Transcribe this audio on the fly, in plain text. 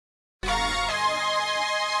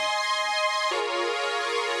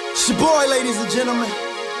your boy, ladies and gentlemen.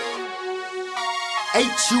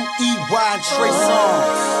 H-U-E-Y and Trey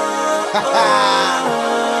Songz.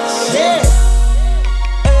 Yeah.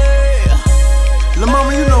 La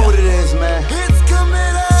mama, you know what it is, man. It's coming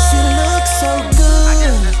up. She looks so good. I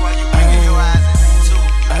guess that's why you winking your eyes at me too.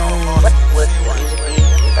 You know what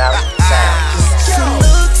She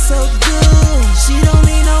looks so good. She don't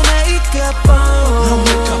need no makeup on. No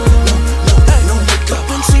makeup, no makeup.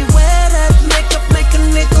 When she wear that makeup, make a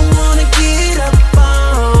nigga wanna get up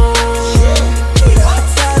on. I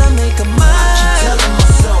gotta make a mind. Keep telling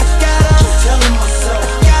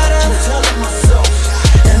myself,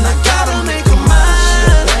 and I gotta make a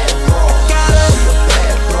mind.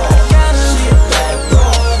 She a bad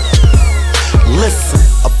broad. Listen,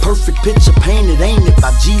 a perfect picture painted, ain't it,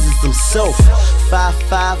 by Jesus himself.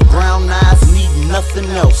 5'5", brown eyes, need nothing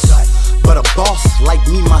else but a boss like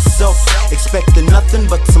me myself, expecting nothing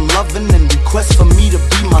but some loving and requests for me to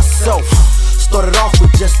be myself. Started off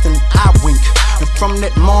with just an eye wink, and from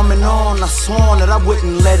that moment on I swore that I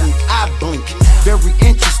wouldn't let an eye blink. Very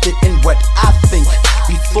interested in what I think.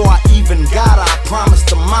 Before I even got her, I promised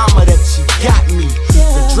the mama that she got me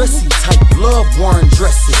the dressy type, love wearing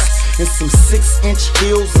dresses and some 6-inch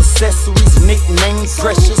heels, accessories, nickname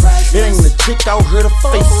Precious. It ain't the chick out here to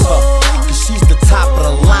face her, cause she's the top of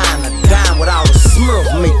the line, a dime without a smear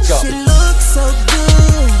of makeup. She looks so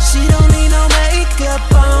good. She don't need no makeup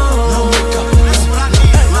on. No makeup, that's what I need,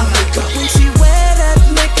 no makeup. When she wear that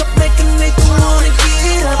makeup, make a nigga wanna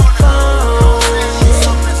get up on.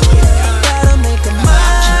 Gotta make a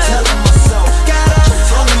mind. Telling myself,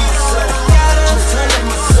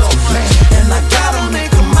 and I gotta make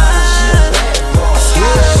a mind.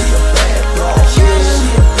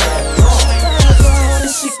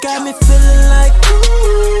 She got me feeling like,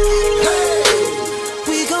 ooh,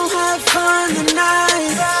 we gon' have fun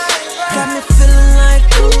tonight. Got me feeling like,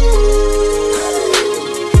 ooh,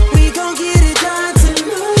 we gon' get it done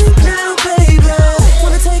tonight. Now, baby,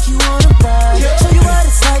 wanna take you on a ride, show you what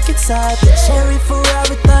it's like inside. The cherry for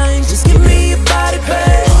everything, just give me your body,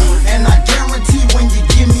 babe. And I guarantee when you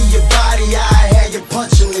give me your body, I had you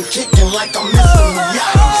punching and kicking like I'm Mr.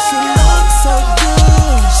 Miyagi. She looks so good.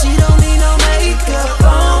 She don't need no makeup on.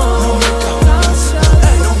 No makeup,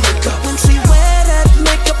 no makeup. When she wear that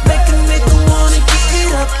makeup, make a nigga wanna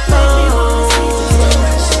get up on.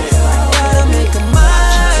 Gotta make a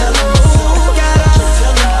mind.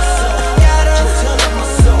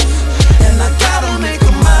 And I gotta make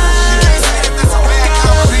a mind.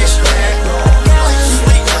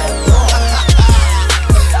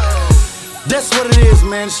 That's what it is,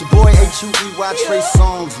 man. It's your boy H-U-E-Y Trey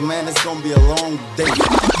Songz, man. It's gonna be a long day. Ladies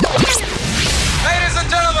and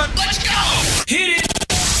gentlemen, let's go! Hit it!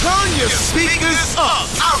 Turn your speakers up.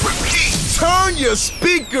 I repeat, Turn your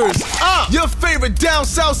speakers up. Your favorite down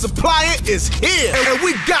south supplier is here. And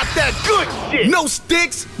we got that good shit. No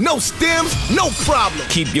sticks, no stems, no problem.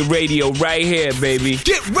 Keep your radio right here, baby.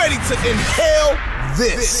 Get ready to inhale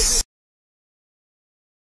this.